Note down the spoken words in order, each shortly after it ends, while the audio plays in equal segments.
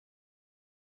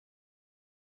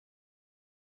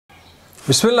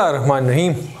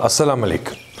Bismillahirrahmanirrahim. Assalamu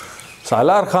alaikum.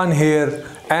 Salaar Khan here,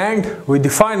 and with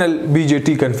the final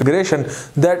BJT configuration,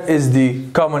 that is the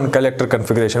common collector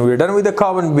configuration. We're done with the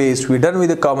common base, we're done with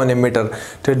the common emitter.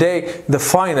 Today the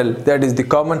final, that is the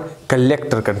common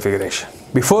collector configuration.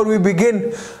 Before we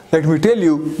begin, let me tell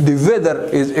you, the weather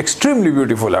is extremely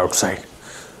beautiful outside.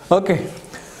 Okay,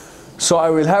 so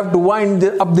I will have to wind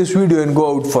up this video and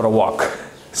go out for a walk.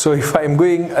 So if I'm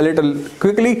going a little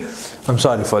quickly, I'm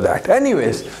sorry for that.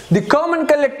 Anyways, the common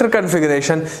collector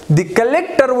configuration, the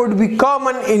collector would be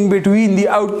common in between the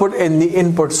output and the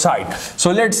input side.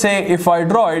 So let's say if I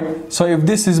draw it, so if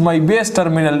this is my base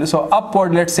terminal, so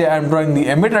upward let's say I'm drawing the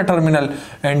emitter terminal,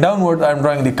 and downward I'm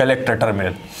drawing the collector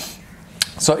terminal.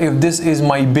 So if this is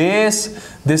my base,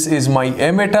 this is my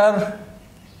emitter,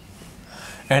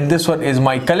 and this one is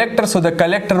my collector, so the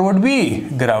collector would be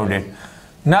grounded.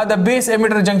 Now the base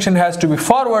emitter junction has to be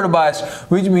forward biased,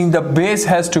 which means the base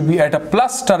has to be at a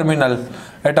plus terminal,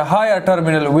 at a higher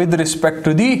terminal with respect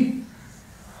to the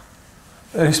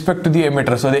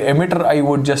emitter. So the emitter, I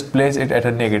would just place it at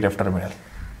a negative terminal.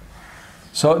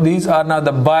 So these are now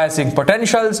the biasing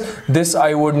potentials. This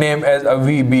I would name as a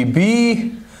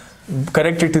VBB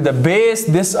connected to the base.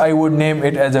 This I would name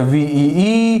it as a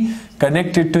VEE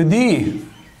connected to the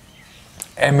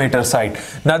emitter side.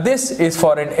 Now this is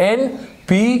for an N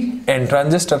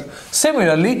transistor.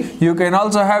 Similarly, you can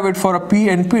also have it for a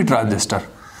PNP transistor.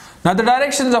 Now the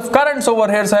directions of currents over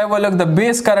here, so have a look, the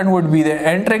base current would be the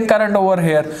entering current over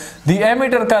here, the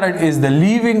emitter current is the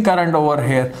leaving current over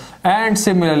here, and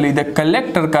similarly the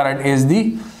collector current is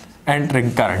the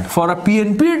entering current. For a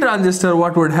PNP transistor,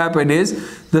 what would happen is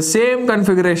the same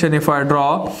configuration if I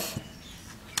draw.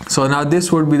 So now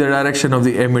this would be the direction of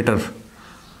the emitter.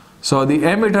 So the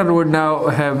emitter would now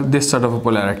have this sort of a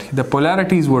polarity. The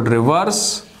polarities would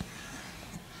reverse,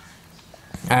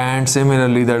 and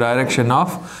similarly the direction of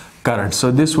current.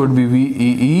 So this would be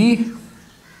VEE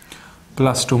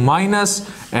plus to minus,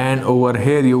 and over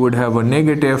here you would have a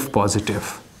negative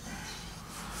positive.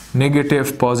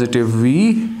 Negative positive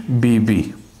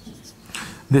VBB.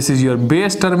 This is your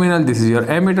base terminal, this is your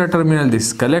emitter terminal, this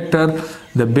is collector.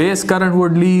 The base current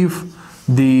would leave,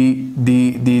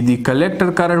 the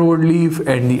collector current would leave,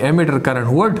 and the emitter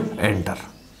current would enter.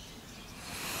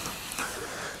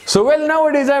 So well,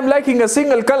 nowadays I'm liking a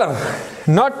single color,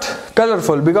 not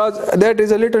colorful, because that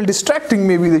is a little distracting,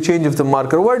 maybe the change of the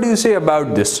marker. What do you say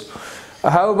about this?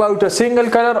 How about a single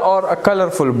color or a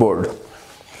colorful board?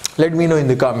 Let me know in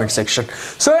the comment section.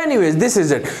 So anyways, this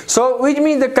is it. So which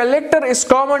means the collector is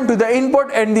common to the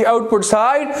input and the output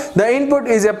side. The input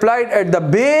is applied at the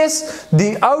base,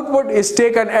 the output is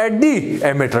taken at the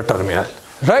emitter terminal,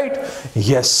 right?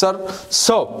 Yes sir.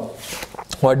 So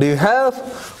what do you have?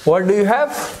 What do you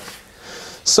have?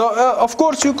 So of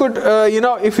course you could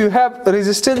if you have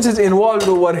resistances involved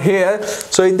over here,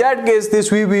 so in that case this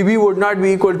VBB would not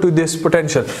be equal to this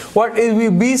potential. What is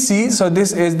VBC? So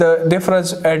this is the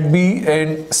difference at B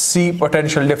and C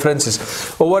potential differences.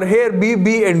 Over here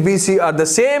BB and BC are the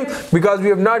same because we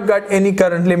have not got any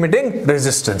current limiting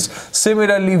resistance.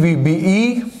 Similarly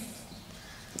VBE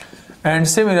and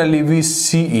similarly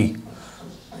VCE.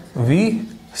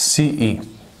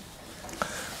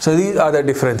 So these are the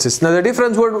differences. Now the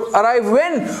difference would arrive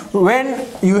when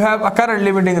you have a current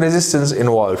limiting resistance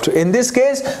involved. In this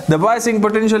case, the biasing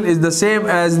potential is the same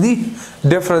as the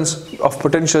difference of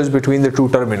potentials between the two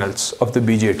terminals of the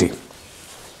BJT.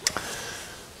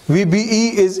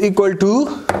 VBE is equal to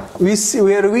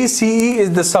where VCE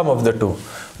is the sum of the two.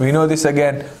 We know this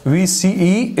again.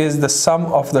 VCE is the sum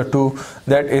of the two,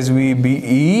 that is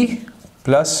VBE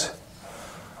plus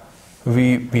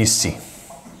VBC.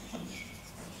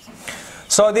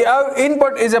 So the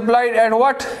input is applied at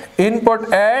what?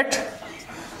 Input at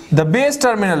the base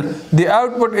terminal. The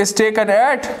output is taken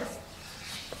at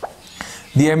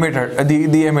the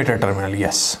emitter terminal.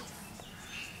 Yes.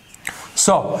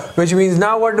 So which means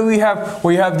now what do we have?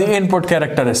 We have the input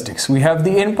characteristics. We have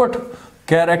the input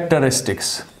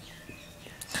characteristics.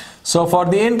 So for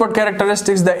the input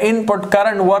characteristics, the input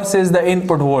current versus the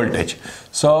input voltage.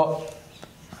 So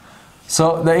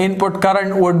the input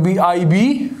current would be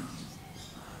IB,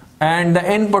 and the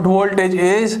input voltage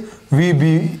is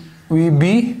VBC.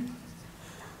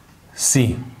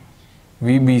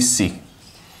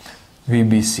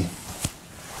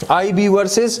 IB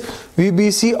versus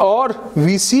VBC or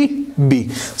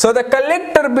VCB. So the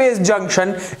collector base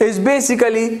junction is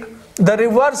basically the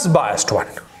reverse biased one.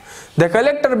 The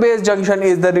collector base junction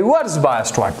is the reverse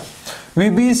biased one.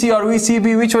 VBC or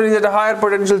VCB, which one is at a higher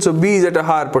potential? So B is at a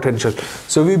higher potential.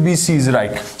 So VBC is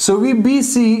right. So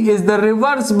VBC is the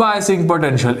reverse biasing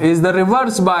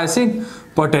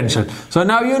potential. So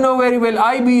now you know very well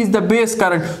IB is the base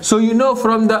current. So you know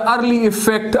from the early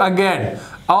effect again,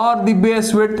 or the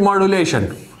base width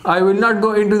modulation. I will not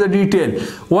go into the detail.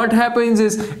 What happens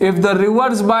is, if the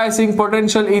reverse biasing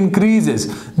potential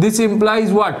increases, this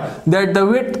implies what? That the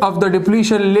width of the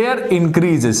depletion layer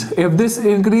increases. If this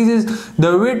increases,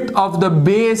 the width of the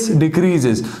base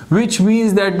decreases, which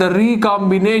means that the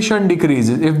recombination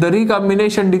decreases. If the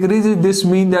recombination decreases, this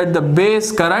means that the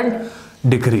base current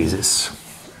decreases.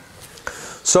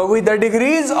 So with the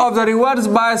decrease of the reverse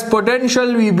bias potential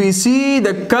VBC,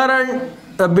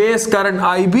 the base current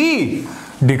IB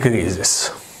decreases.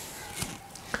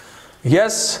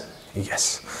 Yes.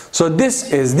 So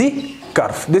this is the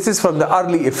curve. This is from the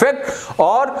early effect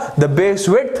or the base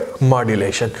width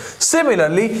modulation.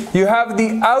 Similarly, you have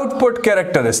the output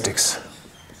characteristics.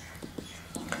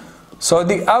 So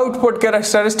the output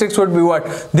characteristics would be what?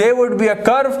 There would be a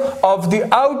curve of the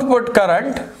output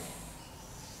current,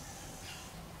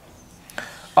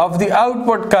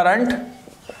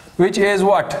 which is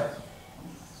what?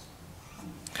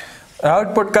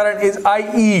 Output current is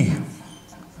IE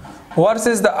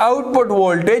versus the output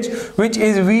voltage, which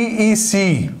is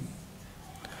VEC.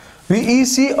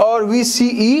 VEC or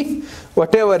VCE,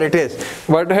 whatever it is.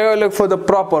 But here look for the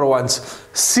proper ones.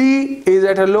 C is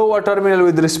at a lower terminal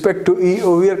with respect to E.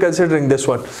 We are considering this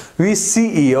one.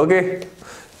 VCE, okay.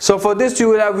 So for this you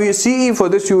will have VCE, for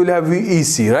this you will have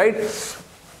VEC, right?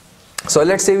 So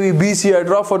let's say VBC I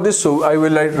draw for this, so I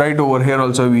will write over here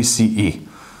also VCE.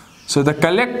 So the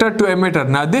collector to emitter.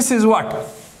 Now this is what?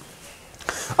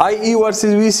 IE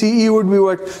versus VCE would be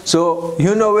what? So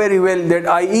you know very well that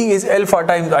IE is alpha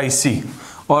times IC,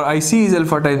 or IC is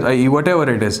alpha times IE, whatever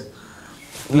it is.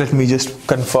 Let me just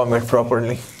confirm it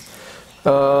properly.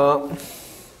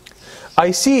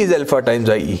 IC is alpha times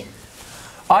IE.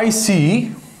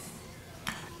 IC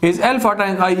is alpha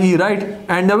times IE, right?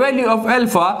 And the value of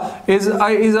alpha is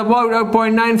about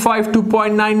 0.95 to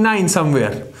 0.99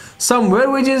 somewhere,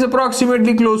 which is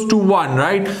approximately close to 1,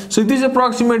 right? So if this is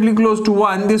approximately close to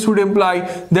 1, this would imply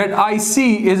that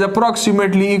IC is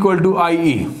approximately equal to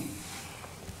IE.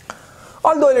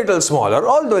 Although a little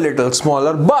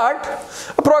smaller, but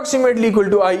approximately equal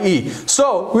to IE.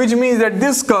 So which means that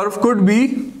this curve could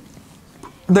be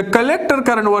the collector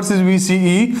current versus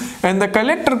VCE, and the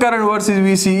collector current versus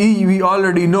VCE we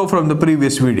already know from the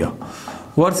previous video.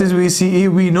 Versus VCE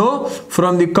we know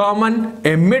from the common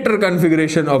emitter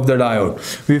configuration of the diode.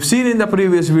 We've seen in the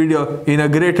previous video in a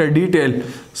greater detail.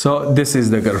 So this is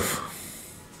the curve.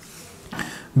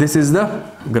 This is the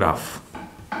graph.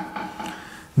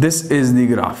 This is the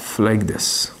graph like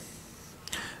this.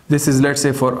 This is, let's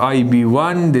say, for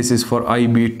IB1, this is for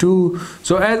IB2.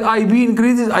 So as IB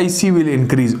increases, IC will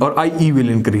increase, or IE will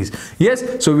increase. Yes,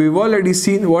 so we've already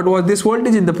seen what was this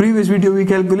voltage. In the previous video we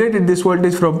calculated this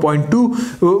voltage from point 2,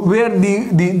 where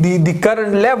the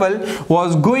current level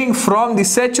was going from the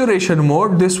saturation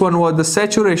mode. This one was the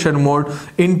saturation mode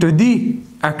into the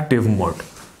active mode.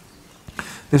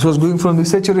 This was going from the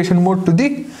saturation mode to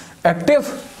the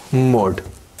active mode,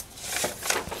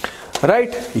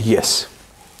 right? Yes.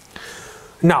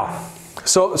 Now,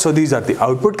 so these are the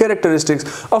output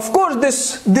characteristics. Of course,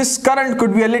 this current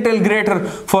could be a little greater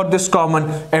for this common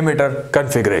emitter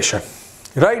configuration,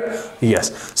 right?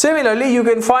 Yes. Similarly, you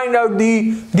can find out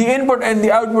the input and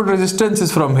the output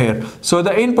resistances from here. So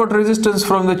the input resistance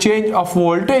from the change of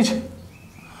voltage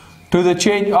to the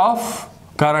change of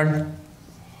current.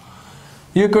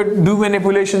 You could do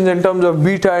manipulations in terms of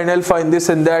beta and alpha and this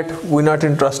and that. We're not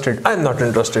interested. I'm not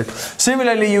interested.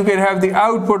 Similarly, you can have the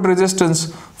output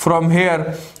resistance from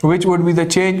here, which would be the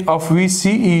change of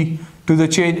VCE to the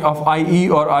change of IE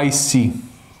or IC.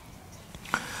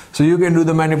 So you can do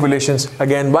the manipulations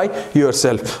again by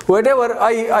yourself. Whatever,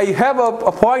 I have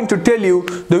a point to tell you.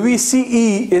 The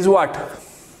VCE is what?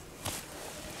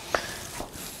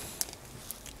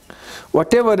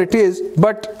 Whatever it is,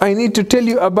 but I need to tell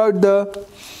you about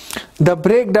the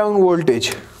breakdown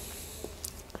voltage.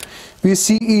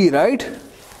 VCE, right?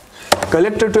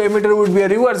 Collector to emitter would be a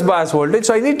reverse bias voltage.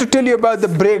 So I need to tell you about the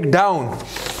breakdown.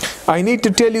 I need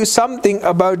to tell you something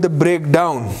about the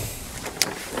breakdown.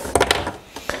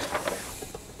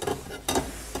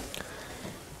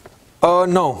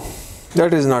 No,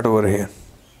 that is not over here.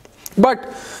 But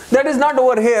that is not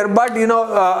over here, but you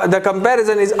know, the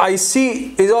comparison is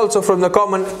IC is also from the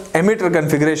common emitter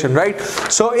configuration, right?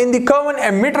 So in the common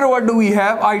emitter, what do we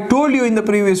have? I told you in the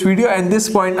previous video, and this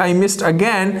point I missed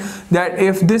again, that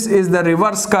if this is the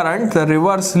reverse current, the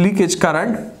reverse leakage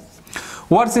current,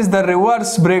 versus the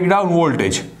reverse breakdown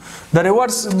voltage. The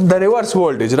reverse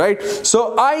voltage, right?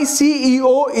 So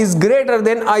ICEO is greater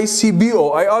than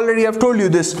ICBO. I already have told you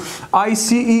this.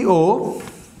 ICEO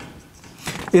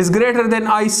is greater than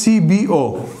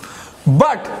ICBO.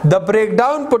 But the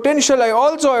breakdown potential, I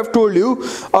also have told you,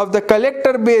 of the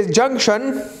collector base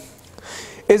junction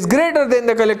is greater than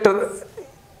the collector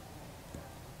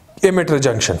emitter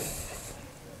junction.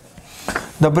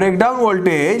 The breakdown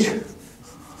voltage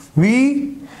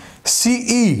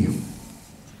VCE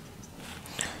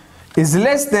is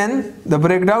less than the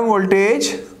breakdown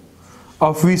voltage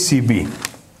of VCB.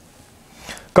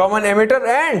 Common emitter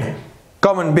and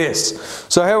common base.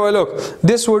 So have a look.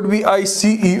 This would be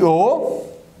ICEO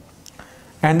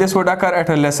and this would occur at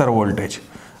a lesser voltage.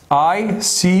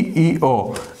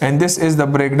 ICEO, and this is the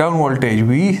breakdown voltage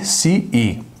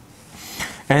VCE.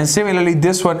 And similarly,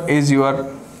 this one is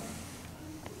your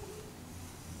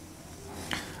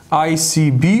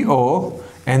ICBO,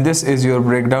 and this is your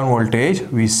breakdown voltage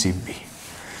VCB.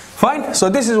 Fine. So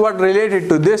this is what related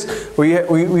to this.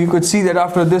 We could see that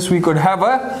after this we could have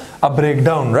a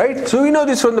breakdown, right? So we know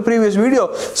this from the previous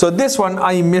video. So this one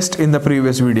I missed in the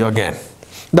previous video again.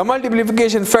 The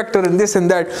multiplication factor and this and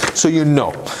that, so you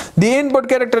know. The input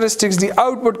characteristics, the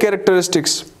output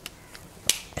characteristics,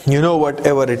 you know,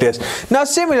 whatever it is. Now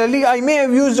similarly, I may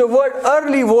have used the word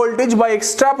early voltage by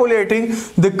extrapolating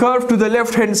the curve to the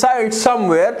left hand side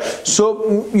somewhere.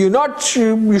 So you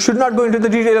should not go into the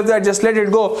detail of that, just let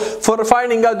it go. For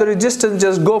finding out the resistance,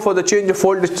 just go for the change of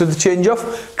voltage to the change of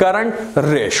current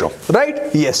ratio,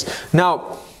 right? Yes.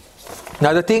 Now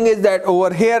the thing is that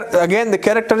over here again the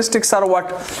characteristics are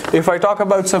what? If I talk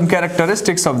about some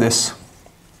characteristics of this,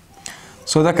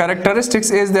 so the characteristics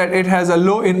is that it has a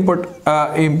low input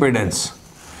impedance.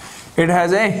 It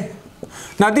has a,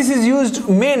 now this is used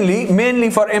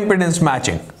mainly for impedance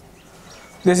matching.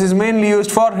 This is mainly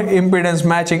used for impedance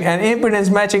matching, and impedance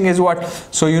matching is what?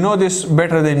 So you know this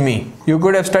better than me. You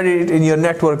could have studied it in your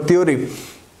network theory.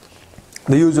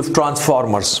 The use of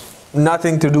transformers.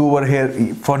 Nothing to do over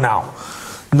here for now.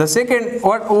 The second,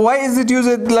 why is it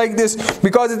used like this?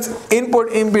 Because its input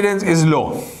impedance is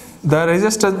low. The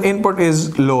resistance input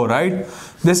is low, right?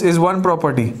 This is one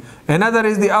property. Another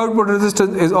is the output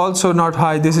resistance is also not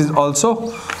high. This is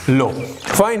also low.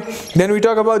 Fine. Then we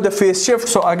talk about the phase shift.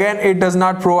 So again, it does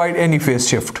not provide any phase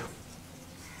shift.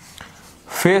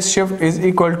 Phase shift is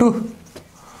equal to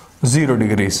 0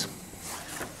 degrees.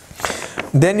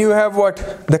 Then you have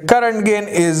what? The current gain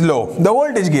is low. The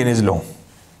voltage gain is low.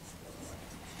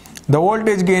 The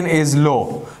voltage gain is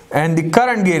low and the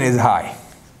current gain is high.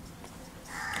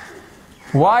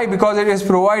 Why? Because it is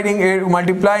providing it,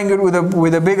 multiplying it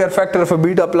with a bigger factor of a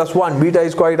beta plus 1. Beta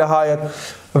is quite a higher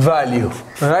value,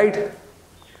 right?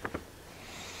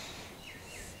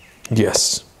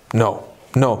 Yes. No,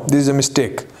 this is a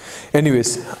mistake.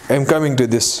 Anyways, I'm coming to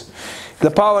this.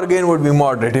 The power gain would be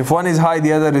moderate. If one is high,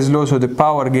 the other is low, so the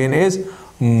power gain is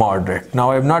moderate.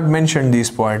 Now I have not mentioned these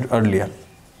points earlier.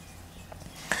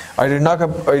 I did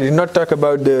not talk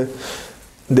about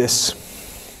this.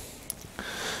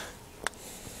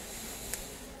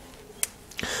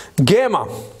 Gamma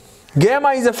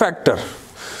is a factor.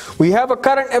 We have a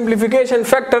current amplification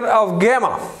factor of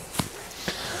gamma.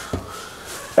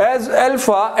 As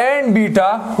alpha and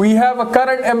beta, we have a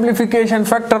current amplification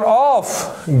factor of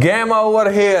gamma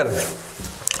over here.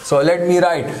 So let me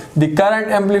write the current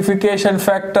amplification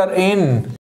factor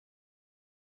in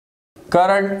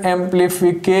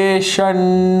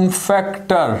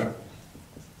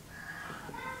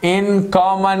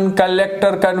common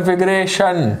collector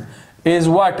configuration is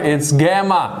what? It's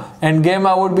gamma, and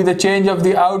gamma would be the change of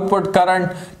the output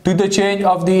current to the change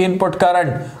of the input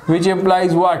current, which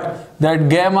implies what? That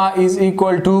gamma is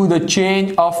equal to the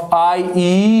change of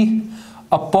IE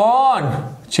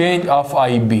upon change of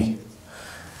IB.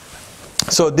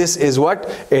 So this is what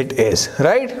it is,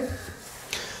 right?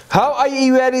 How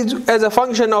IE varies as a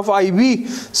function of IB.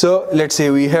 So let's say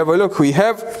we have a look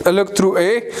through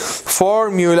a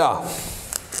formula.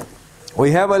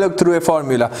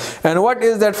 And what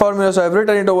is that formula? So I've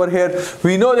written it over here.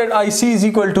 We know that IC is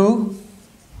equal to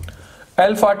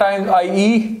alpha times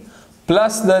IE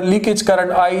plus the leakage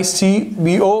current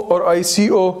ICBO or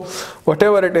ICO,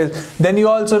 whatever it is. Then you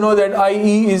also know that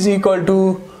IE is equal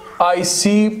to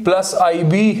IC plus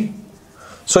IB.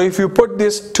 So if you put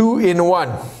this 2 in 1,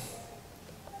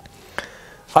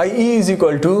 IE is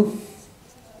equal to,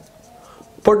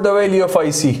 put the value of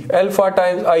IC, alpha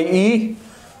times IE,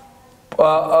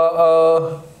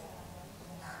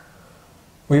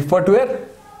 we've put where?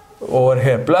 Over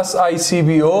here, plus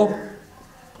ICBO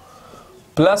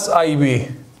plus IB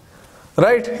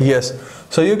right? Yes.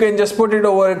 So you can just put it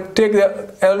over, take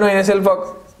the L minus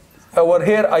alpha over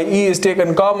here, IE is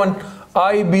taken common,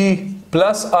 IB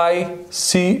plus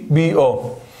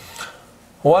ICBO.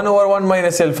 1 over 1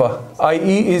 minus alpha,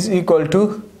 IE is equal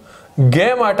to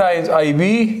gamma times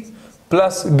IB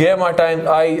plus gamma times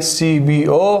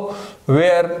ICBO,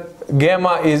 where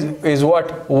gamma is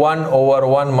what? 1 over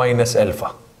 1 minus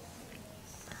alpha.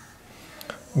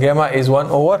 Gamma is 1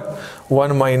 over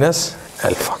 1 minus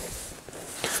alpha.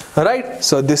 Right?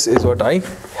 So this is what I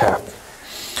have.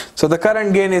 So the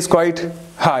current gain is quite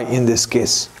high in this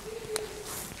case.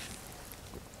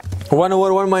 1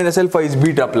 over 1 minus alpha is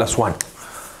beta plus 1.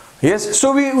 Yes,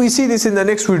 so we see this in the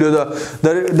next video,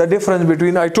 the difference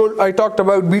between, I talked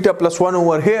about beta plus 1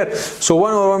 over here. So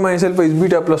 1 over 1 minus alpha is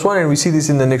beta plus 1, and we see this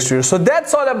in the next video. So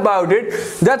that's all about it.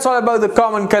 That's all about the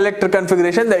common collector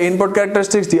configuration, the input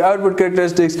characteristics, the output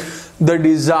characteristics, the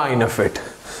design of it.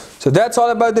 So that's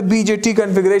all about the BJT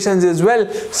configurations as well.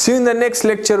 See you in the next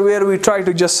lecture, where we try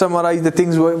to just summarize the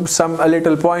things with some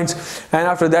little points, and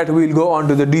after that we'll go on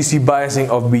to the DC biasing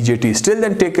of BJT. Till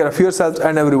then, take care of yourselves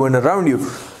and everyone around you.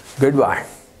 Goodbye.